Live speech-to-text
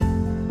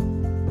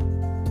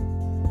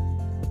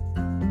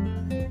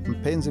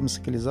Mpenzi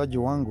msikilizaji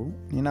wangu,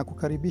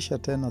 ninakukaribisha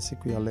tena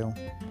siku ya leo.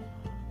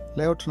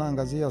 Leo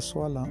tunaangazia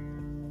swala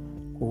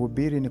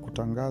kuhubiri ni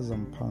kutangaza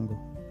mpango.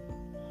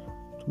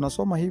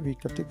 Tunasoma hivi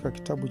katika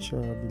kitabu cha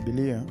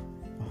Biblia,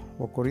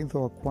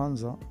 Wakorintho wa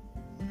kwanza,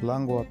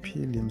 mlango wa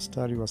 2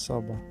 mstari wa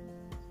 7.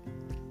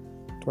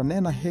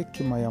 Twanena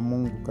hekima ya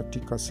Mungu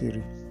katika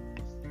siri.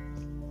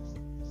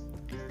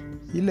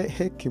 Ile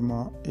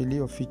hekima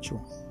iliyofichwa,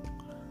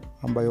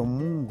 ambayo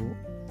Mungu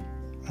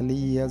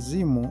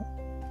aliiazimu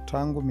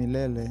tangu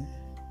milele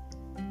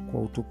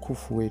kwa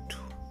utukufu wetu.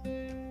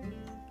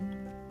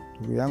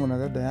 Ndugu yangu na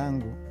dada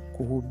yangu,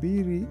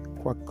 kuhubiri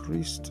kwa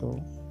Kristo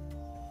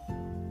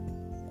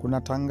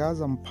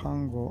kunatangaza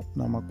mpango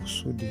na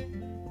makusudi.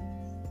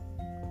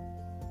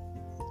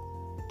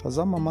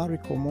 Tazama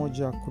Marko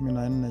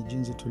 1:14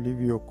 jinsi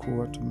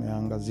tulivyokuwa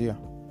tumeangazia.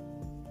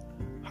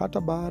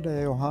 Hata baada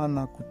ya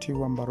Yohana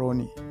kutiwa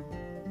mbaroni,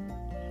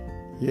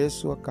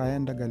 Yesu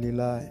akaenda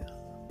Galilaya,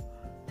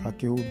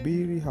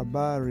 akihubiri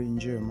habari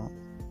njema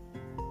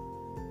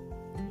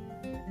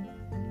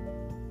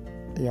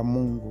ya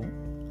Mungu,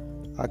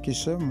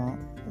 akisema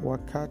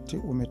wakati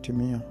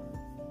umetimia.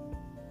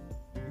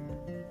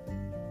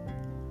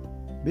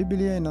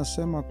 Biblia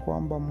inasema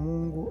kwamba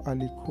Mungu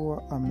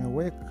alikuwa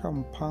ameweka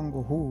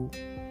mpango huu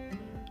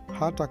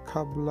hata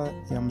kabla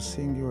ya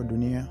msingi wa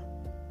dunia.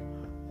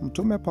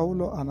 Mtume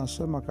Paulo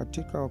anasema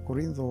katika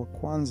Wakorintho wa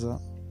kwanza,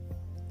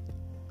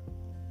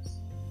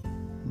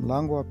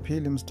 mlango wa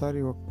 2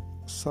 mstari wa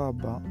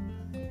 7,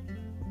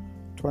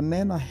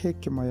 Twanena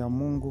hekima ya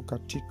Mungu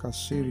katika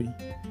siri,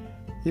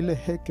 ile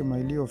hekima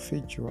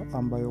iliyofichwa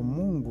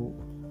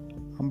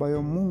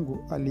ambayo Mungu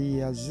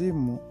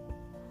aliiazimu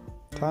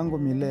tangu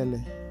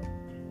milele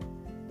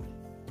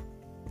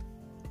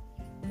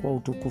kwa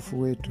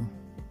utukufu wetu.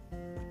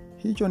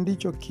 Hicho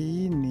ndicho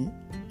kiini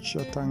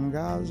cha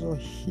tangazo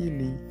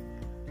hili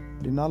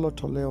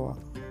linalotolewa,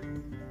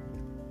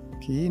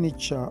 kiini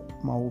cha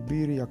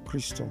mahubiri ya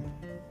Kristo.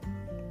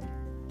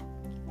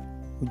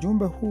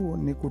 Ujumbe huu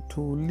ni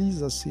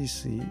kutuuliza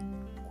sisi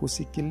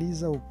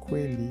kusikiliza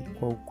ukweli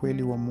kwa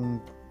ukweli wa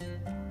Mungu.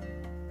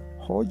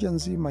 Hoja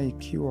nzima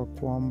ikiwa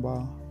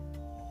kwamba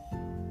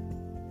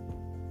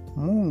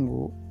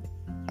Mungu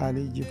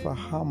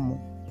alijifahamu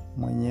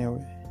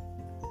mwenyewe,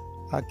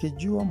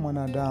 akijua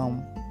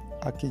mwanadamu,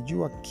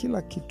 akijua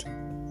kila kitu.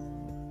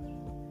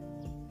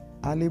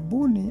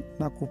 Alibuni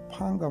na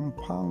kupanga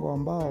mpango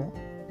ambao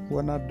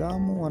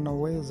wanadamu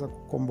wanaweza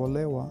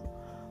kukombolewa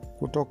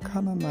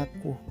kutokana na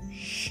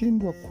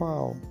kushindwa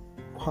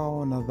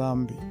kwao na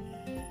dhambi,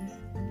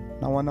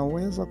 na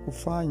wanaweza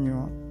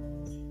kufanywa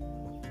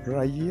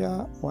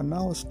raia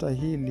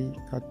wanaostahili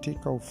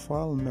katika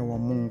ufalme wa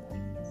Mungu.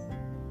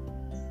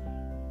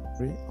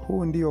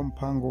 Huu ndio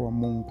mpango wa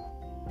Mungu.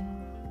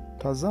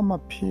 Tazama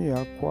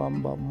pia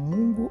kwamba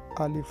Mungu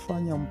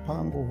alifanya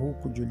mpango huu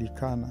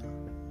kujulikana.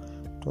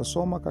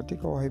 Twasoma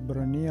katika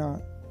Waebrania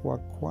wa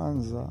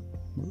kwanza,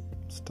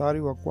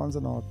 mstari wa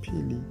 1 na wa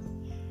 2.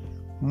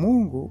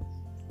 Mungu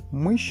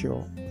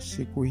mwisho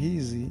siku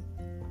hizi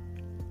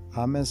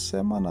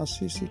amesema na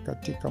sisi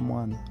katika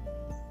mwana.